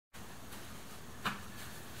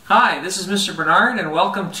Hi, this is Mr. Bernard and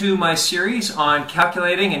welcome to my series on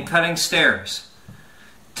calculating and cutting stairs.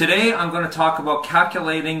 Today I'm going to talk about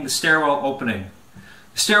calculating the stairwell opening.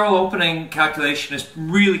 The stairwell opening calculation is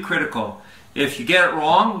really critical. If you get it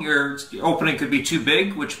wrong, your opening could be too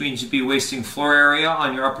big, which means you'd be wasting floor area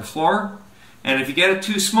on your upper floor. And if you get it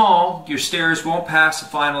too small, your stairs won't pass the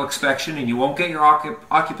final inspection and you won't get your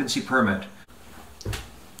occupancy permit.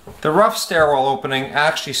 The rough stairwell opening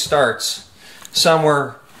actually starts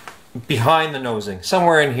somewhere behind the nosing.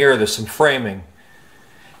 Somewhere in here there's some framing.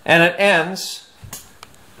 And it ends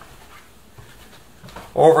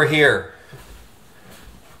over here.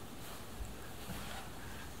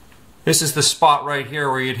 This is the spot right here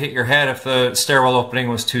where you'd hit your head if the stairwell opening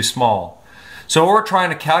was too small. So what we're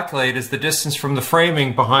trying to calculate is the distance from the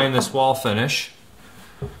framing behind this wall finish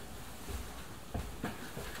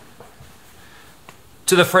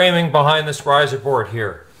to the framing behind this riser board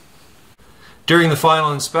here. During the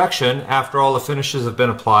final inspection, after all the finishes have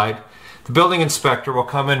been applied, the building inspector will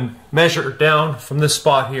come and measure down from this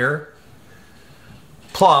spot here,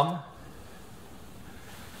 plumb,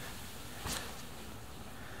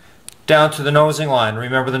 down to the nosing line.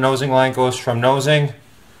 Remember, the nosing line goes from nosing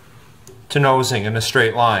to nosing in a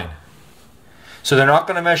straight line. So they're not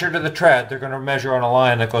going to measure to the tread, they're going to measure on a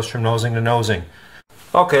line that goes from nosing to nosing.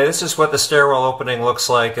 Okay, this is what the stairwell opening looks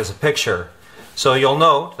like as a picture. So you'll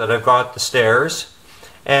note that I've got the stairs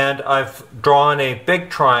and I've drawn a big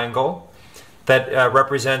triangle that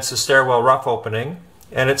represents the stairwell rough opening,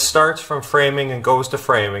 and it starts from framing and goes to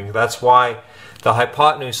framing. That's why the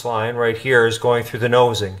hypotenuse line right here is going through the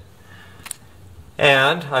nosing.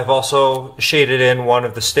 And I've also shaded in one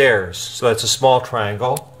of the stairs. So that's a small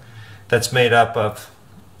triangle that's made up of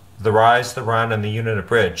the rise, the run, and the unit of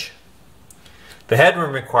bridge. The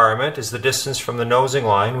headroom requirement is the distance from the nosing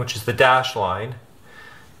line, which is the dashed line,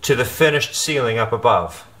 to the finished ceiling up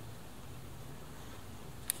above.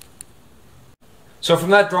 So from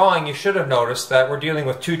that drawing you should have noticed that we're dealing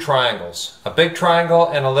with two triangles, a big triangle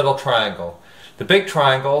and a little triangle. The big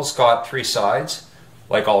triangle's got three sides,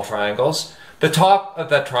 like all triangles. The top of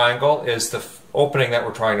that triangle is the opening that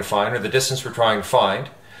we're trying to find, or the distance we're trying to find.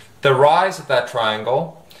 The rise of that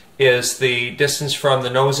triangle is the distance from the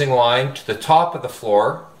nosing line to the top of the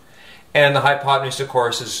floor, and the hypotenuse, of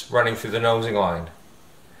course, is running through the nosing line.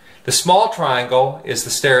 The small triangle is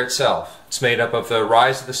the stair itself. It's made up of the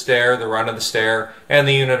rise of the stair, the run of the stair, and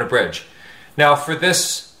the unit of bridge. Now for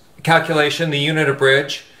this calculation, the unit of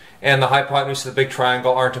bridge and the hypotenuse of the big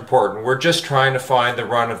triangle aren't important. We're just trying to find the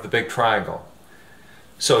run of the big triangle.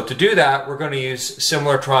 So to do that, we're going to use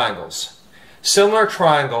similar triangles. Similar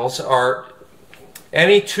triangles are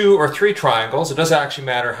any two or three triangles. It doesn't actually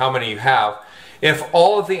matter how many you have. If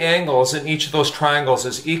all of the angles in each of those triangles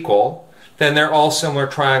is equal, then they're all similar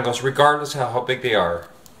triangles regardless of how big they are.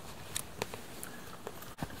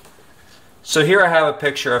 So here I have a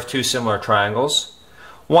picture of two similar triangles.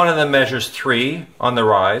 One of them measures 3 on the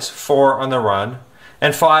rise, 4 on the run,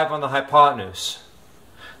 and 5 on the hypotenuse.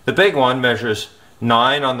 The big one measures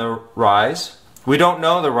 9 on the rise. We don't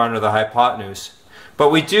know the run or the hypotenuse, but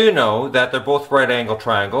we do know that they're both right angle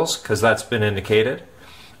triangles, because that's been indicated.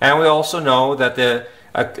 And we also know that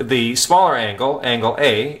the smaller angle, angle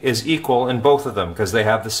A, is equal in both of them, because they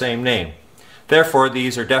have the same name. Therefore,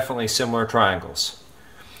 these are definitely similar triangles.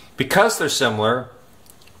 Because they're similar,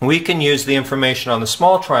 we can use the information on the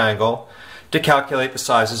small triangle to calculate the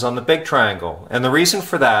sizes on the big triangle. And the reason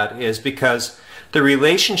for that is because the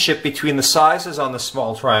relationship between the sizes on the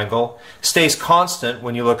small triangle stays constant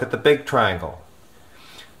when you look at the big triangle.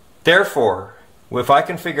 Therefore, if I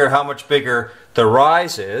can figure out how much bigger the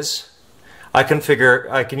rise is, I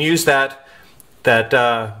can use that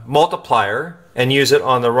multiplier and use it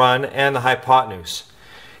on the run and the hypotenuse.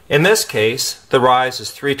 In this case, the rise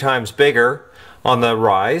is 3 times bigger on the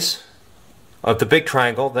rise of the big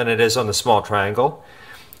triangle than it is on the small triangle.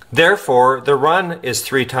 Therefore, the run is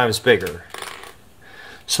 3 times bigger.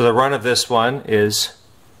 So the run of this one is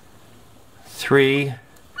 3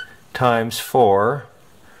 times 4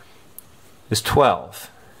 is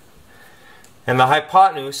 12. And the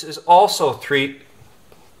hypotenuse is also 3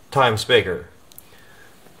 times bigger.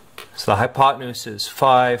 So the hypotenuse is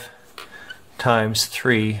 5 times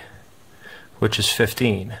 3, which is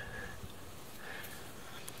 15.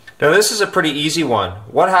 Now this is a pretty easy one.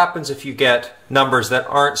 What happens if you get numbers that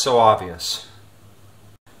aren't so obvious?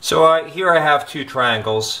 So here I have two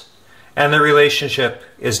triangles, and the relationship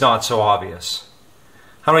is not so obvious.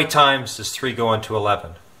 How many times does 3 go into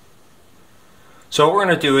 11? So what we're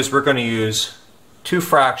going to do is we're going to use two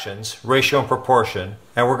fractions, ratio and proportion,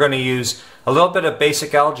 and we're going to use a little bit of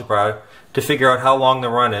basic algebra to figure out how long the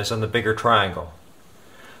run is on the bigger triangle.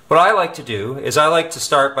 What I like to do is I like to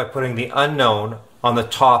start by putting the unknown on the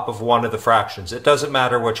top of one of the fractions. It doesn't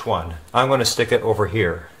matter which one. I'm going to stick it over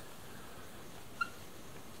here.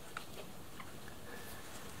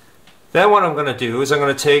 Then what I'm going to do is I'm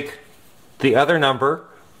going to take the other number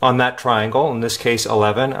on that triangle, in this case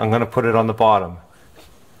 11, I'm going to put it on the bottom.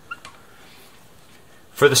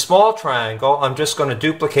 For the small triangle, I'm just going to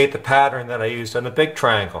duplicate the pattern that I used on the big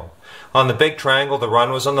triangle. On the big triangle, the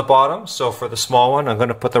run was on the bottom, so for the small one, I'm going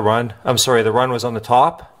to put the run, the run was on the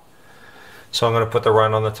top, so I'm going to put the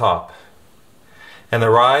run on the top. And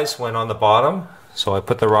the rise went on the bottom, so I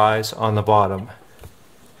put the rise on the bottom.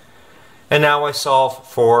 And now I solve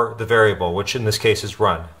for the variable, which in this case is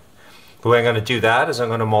run. The way I'm going to do that is I'm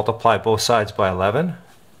going to multiply both sides by 11.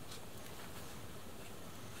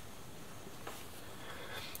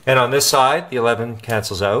 And on this side, the 11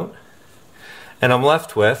 cancels out. And I'm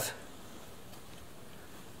left with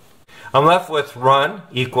run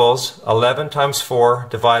equals 11 times 4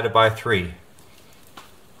 divided by 3.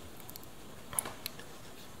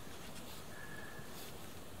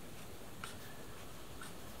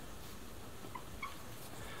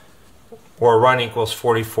 Or run equals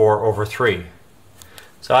 44 over 3.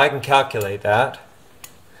 So I can calculate that.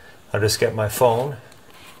 I'll just get my phone.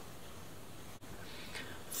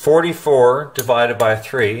 44 divided by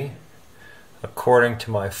 3, according to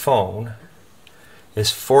my phone, is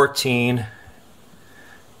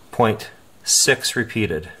 14.6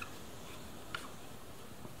 repeated.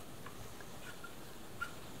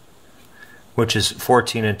 Which is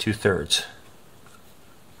 14 2/3.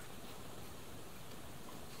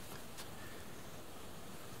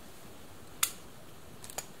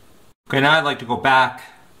 Okay, now I'd like to go back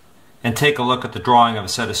and take a look at the drawing of a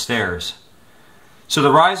set of stairs. So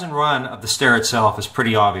the rise and run of the stair itself is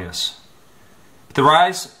pretty obvious. The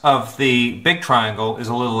rise of the big triangle is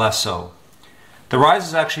a little less so. The rise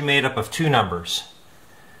is actually made up of two numbers.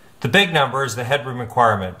 The big number is the headroom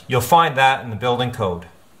requirement. You'll find that in the building code.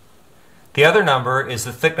 The other number is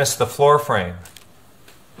the thickness of the floor frame.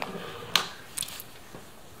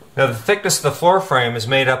 Now the thickness of the floor frame is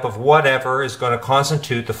made up of whatever is going to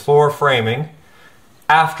constitute the floor framing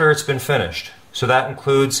after it's been finished. So that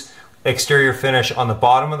includes exterior finish on the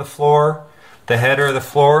bottom of the floor, the header of the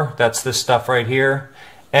floor, that's this stuff right here,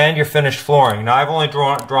 and your finished flooring. Now I've only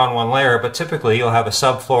drawn one layer, but typically you'll have a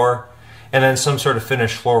subfloor and then some sort of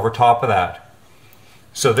finished floor over top of that.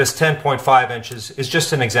 So this 10.5 inches is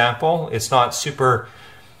just an example. It's not super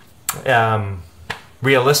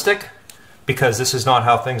realistic because this is not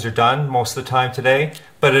how things are done most of the time today,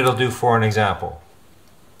 but it'll do for an example.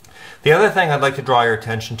 The other thing I'd like to draw your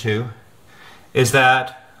attention to is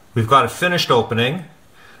that we've got a finished opening.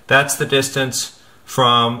 That's the distance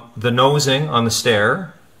from the nosing on the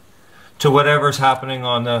stair to whatever's happening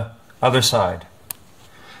on the other side.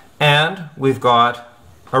 And we've got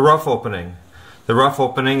a rough opening. The rough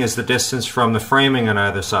opening is the distance from the framing on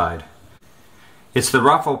either side. It's the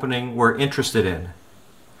rough opening we're interested in.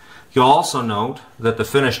 You'll also note that the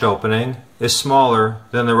finished opening is smaller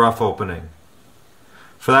than the rough opening.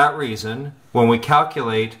 For that reason, when we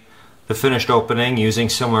calculate the finished opening using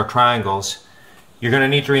similar triangles, you're going to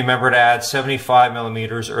need to remember to add 75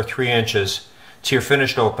 millimeters or 3 inches to your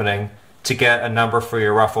finished opening to get a number for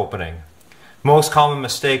your rough opening. Most common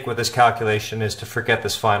mistake with this calculation is to forget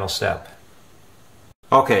this final step.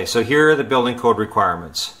 Okay, so here are the building code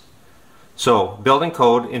requirements. So, building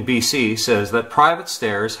code in BC says that private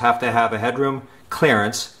stairs have to have a headroom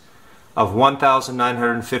clearance of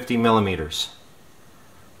 1,950 millimeters.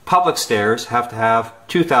 Public stairs have to have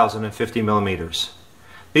 2,050 millimeters.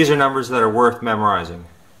 These are numbers that are worth memorizing.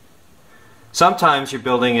 Sometimes you're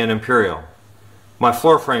building in imperial. My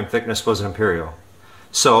floor frame thickness was an imperial.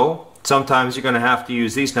 So, sometimes you're going to have to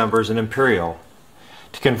use these numbers in imperial.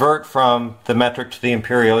 To convert from the metric to the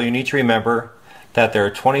imperial, you need to remember that there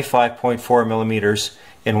are 25.4 millimeters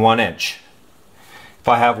in 1 inch. If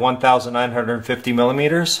I have 1,950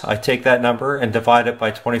 millimeters, I take that number and divide it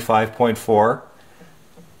by 25.4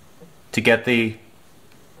 to get the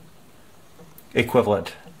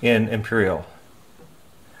equivalent in imperial.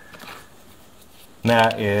 And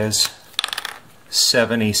that is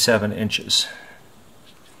 77 inches.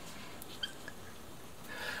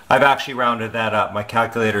 I've actually rounded that up. My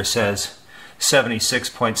calculator says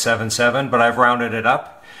 76.77, but I've rounded it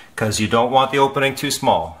up because you don't want the opening too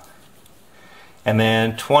small. And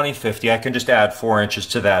then 2050, I can just add 4 inches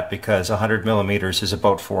to that because 100 millimeters is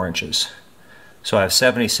about 4 inches. So I have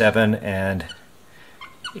 77 and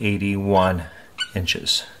 81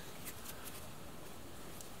 inches.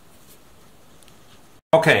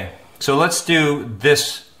 Okay, so let's do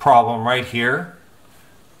this problem right here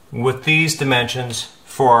with these dimensions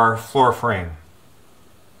for our floor frame.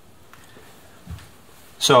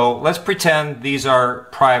 So let's pretend these are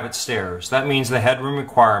private stairs. That means the headroom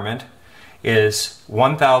requirement is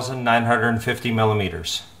 1,950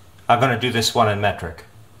 millimeters. I'm going to do this one in metric.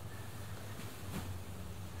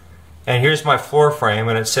 And here's my floor frame,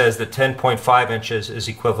 and it says that 10.5 inches is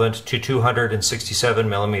equivalent to 267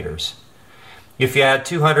 millimeters. If you add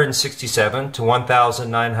 267 to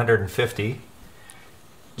 1,950,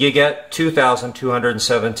 you get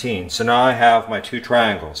 2,217. So now I have my two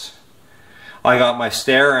triangles. I got my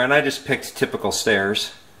stair, and I just picked typical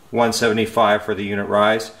stairs, 175 for the unit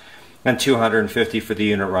rise and 250 for the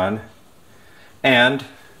unit run. And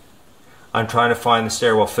I'm trying to find the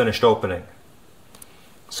stairwell finished opening.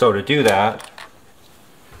 So to do that,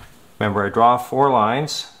 remember I draw 4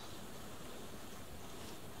 lines,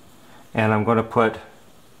 and I'm going to put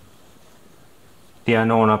the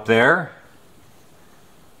unknown up there.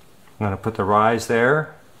 I'm going to put the rise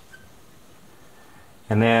there.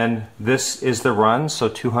 And then this is the run, so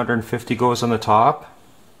 250 goes on the top.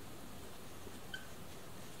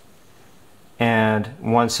 And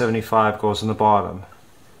 175 goes on the bottom.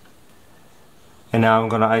 And now I'm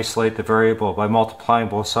going to isolate the variable by multiplying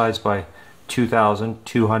both sides by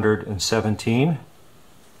 2,217.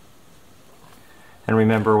 And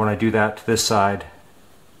remember, when I do that to this side,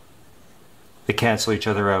 they cancel each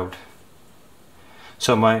other out.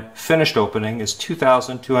 So my finished opening is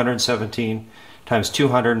 2,217 times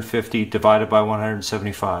 250 divided by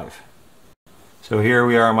 175. So here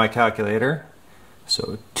we are on my calculator.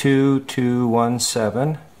 So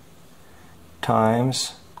 2217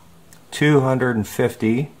 times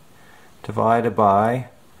 250 divided by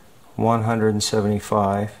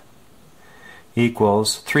 175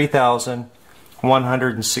 equals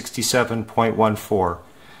 3,167.14.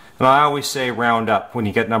 And I always say round up when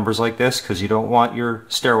you get numbers like this, because you don't want your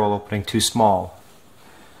stairwell opening too small.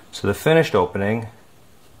 So the finished opening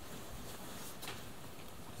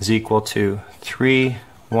is equal to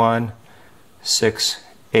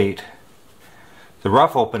 3,168. The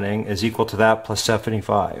rough opening is equal to that plus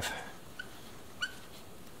 75.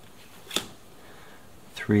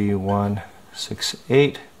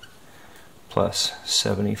 3,168 plus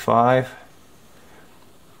 75.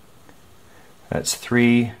 That's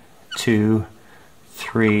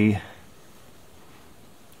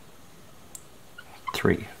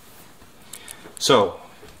 3,233. So,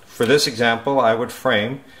 for this example, I would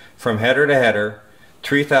frame from header to header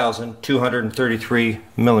 3,233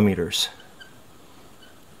 millimeters,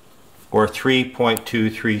 or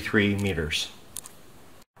 3.233 meters.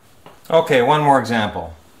 Okay, one more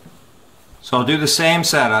example. So I'll do the same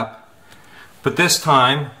setup, but this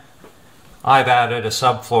time I've added a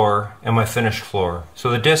subfloor and my finished floor. So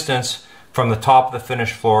the distance from the top of the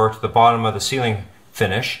finished floor to the bottom of the ceiling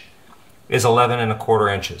finish is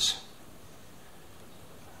 11.25 inches.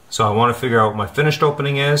 So I want to figure out what my finished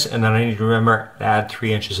opening is, and then I need to remember to add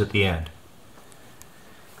 3 inches at the end.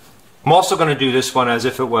 I'm also going to do this one as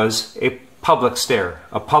if it was a public stair.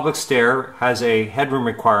 A public stair has a headroom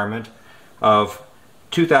requirement of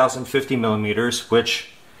 2,050 millimeters, which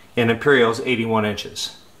in imperial is 81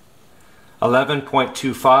 inches.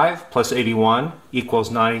 11.25 plus 81 equals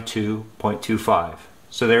 92.25.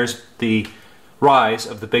 So there's the rise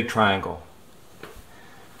of the big triangle.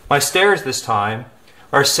 My stairs this time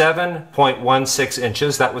are 7.16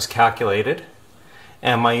 inches, that was calculated,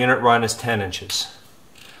 and my unit run is 10 inches.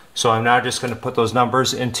 So I'm now just going to put those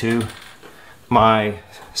numbers into my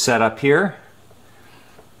setup here.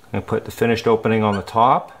 I'm going to put the finished opening on the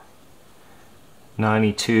top,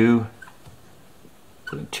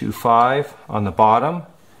 92.25 on the bottom,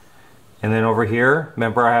 and then over here,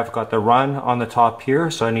 remember I have got the run on the top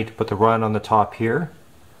here, so I need to put the run on the top here,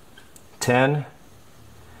 10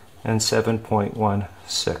 and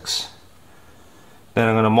 7.16. Then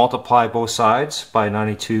I'm going to multiply both sides by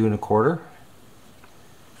 92.25.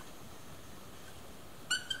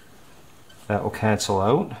 That will cancel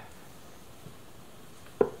out.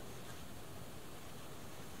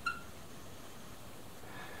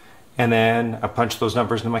 And then I punch those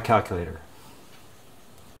numbers into my calculator.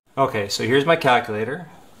 Okay, so here's my calculator.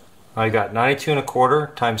 I got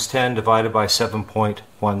 92.25 times 10 divided by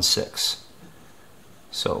 7.16.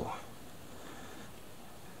 So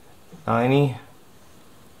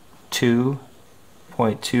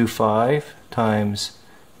 92.25 times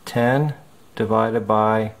 10 divided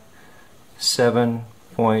by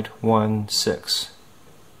 7.16.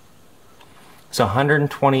 It's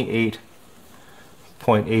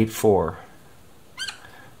 128.84.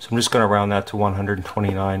 So I'm just going to round that to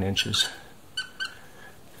 129 inches.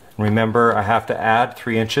 Remember, I have to add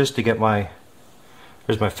 3 inches to get my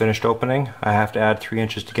Here's my finished opening. I have to add 3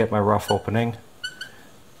 inches to get my rough opening.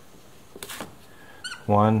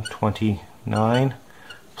 129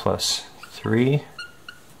 plus 3,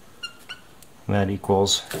 and that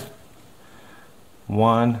equals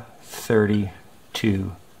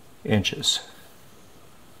 132 inches.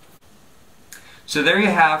 So there you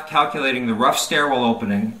have calculating the rough stairwell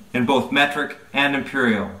opening in both metric and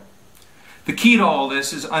imperial. The key to all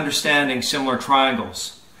this is understanding similar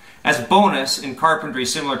triangles. As a bonus, in carpentry,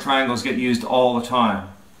 similar triangles get used all the time.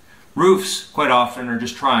 Roofs, quite often, are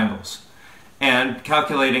just triangles. And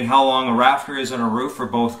calculating how long a rafter is on a roof for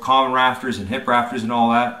both common rafters and hip rafters and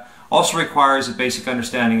all that also requires a basic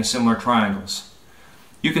understanding of similar triangles.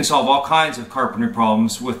 You can solve all kinds of carpentry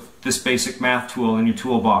problems with this basic math tool in your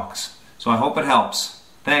toolbox. So I hope it helps.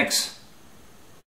 Thanks.